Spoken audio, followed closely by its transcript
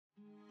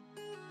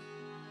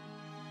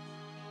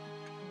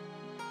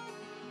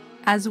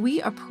As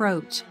we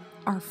approach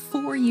our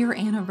 4-year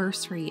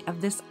anniversary of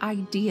this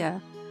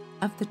idea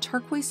of the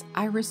Turquoise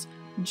Iris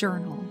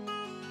Journal,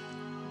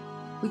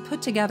 we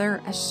put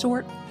together a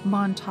short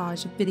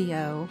montage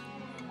video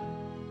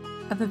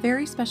of a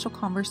very special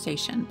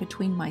conversation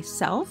between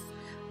myself,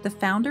 the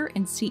founder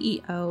and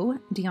CEO,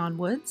 Dionne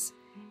Woods,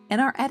 and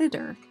our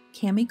editor,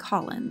 Kamee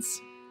Collins.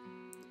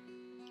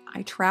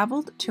 I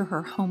traveled to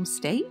her home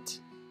state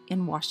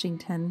in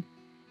Washington,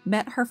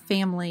 met her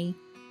family,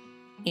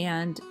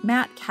 and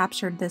Matt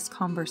captured this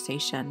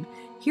conversation.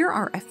 Here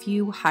are a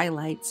few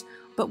highlights,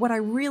 but what I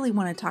really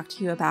want to talk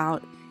to you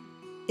about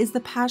is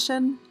the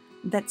passion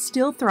that's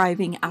still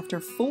thriving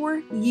after 4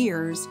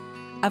 years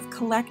of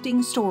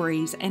collecting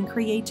stories and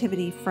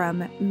creativity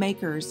from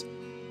makers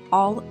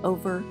all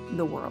over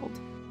the world.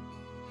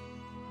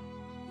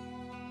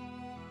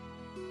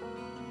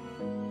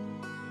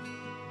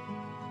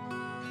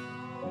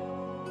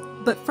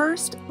 But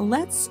first,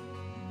 let's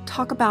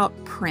talk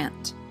about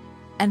print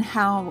and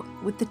how,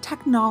 with the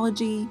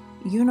technology,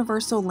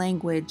 universal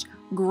language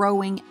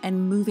growing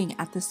and moving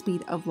at the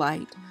speed of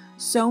light,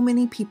 so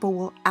many people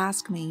will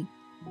ask me,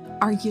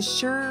 "Are you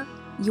sure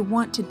you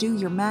want to do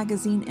your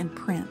magazine in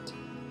print?"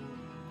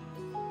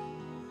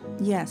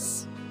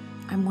 Yes,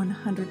 I'm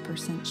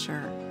 100%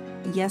 sure.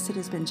 Yes, it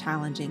has been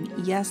challenging.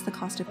 Yes, the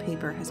cost of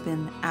paper has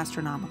been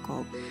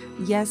astronomical.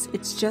 Yes,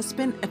 it's just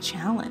been a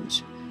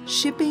challenge.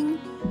 Shipping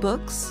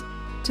books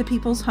to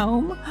people's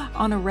home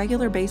on a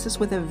regular basis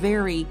with a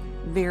very,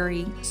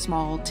 very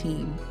small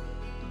team.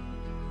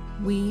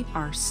 We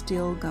are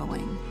still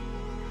going.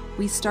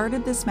 We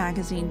started this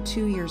magazine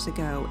 2 years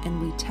ago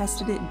and we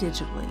tested it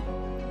digitally.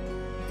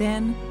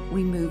 Then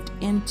we moved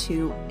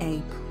into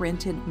a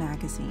printed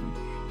magazine.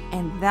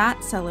 And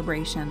that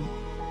celebration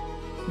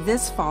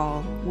this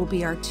fall will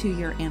be our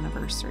 2-year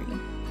anniversary.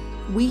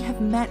 We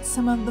have met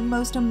some of the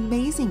most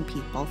amazing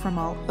people from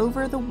all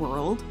over the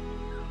world.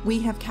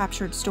 We have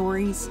captured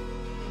stories,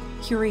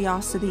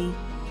 curiosity,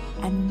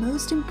 and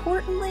most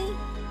importantly,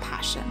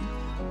 passion.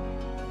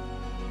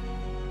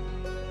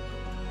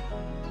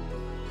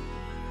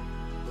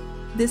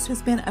 This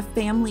has been a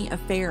family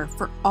affair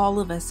for all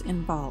of us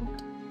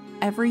involved.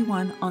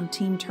 Everyone on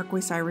Team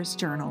Turquoise Iris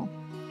Journal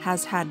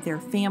has had their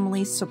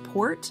family's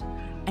support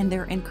and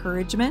their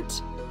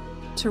encouragement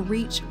to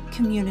reach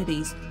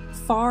communities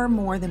far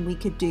more than we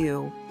could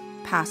do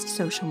past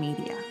social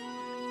media.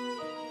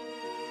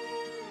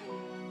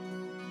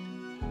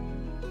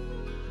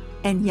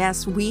 And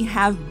yes, we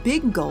have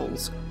big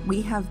goals,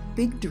 we have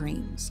big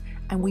dreams,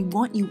 and we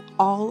want you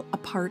all a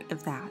part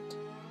of that.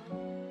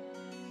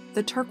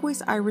 The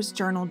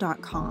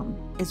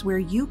turquoiseirisjournal.com is where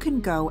you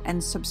can go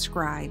and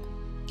subscribe.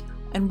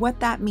 And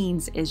what that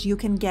means is you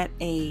can get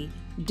a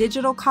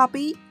digital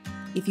copy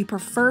if you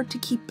prefer to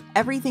keep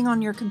everything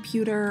on your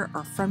computer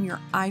or from your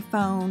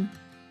iPhone.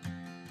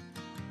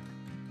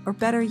 Or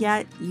better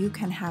yet, you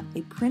can have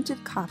a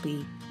printed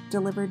copy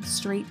delivered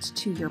straight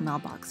to your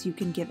mailbox. You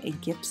can give a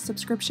gift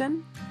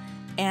subscription,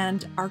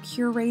 and our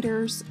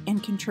curators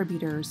and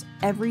contributors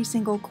every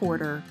single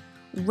quarter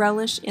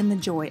relish in the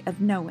joy of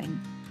knowing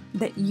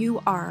that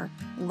you are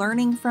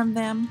learning from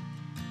them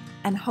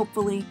and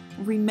hopefully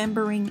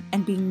remembering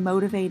and being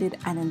motivated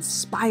and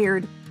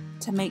inspired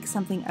to make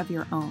something of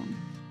your own.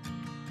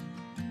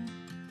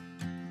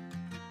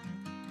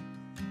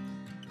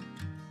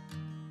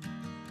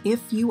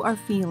 If you are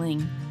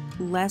feeling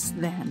less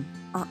than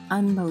or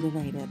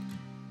unmotivated,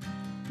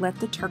 let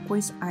the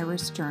Turquoise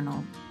Iris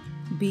Journal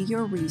be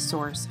your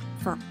resource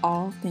for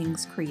all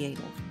things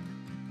creative.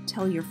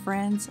 Tell your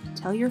friends,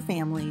 tell your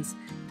families,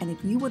 and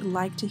if you would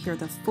like to hear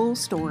the full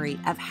story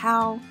of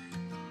how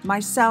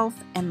myself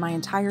and my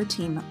entire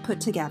team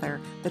put together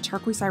the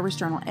Turquoise Iris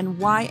Journal and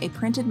why a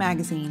printed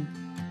magazine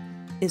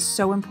is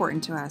so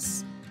important to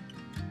us,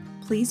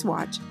 please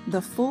watch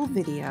the full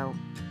video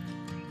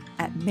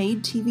at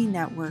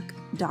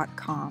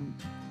madetvnetwork.com.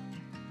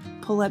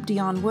 Pull up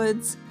Dionne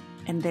Woods,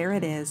 and there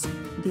it is,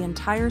 the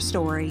entire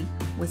story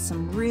with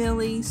some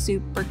really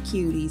super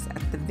cuties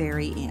at the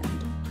very end.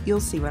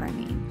 You'll see what I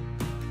mean.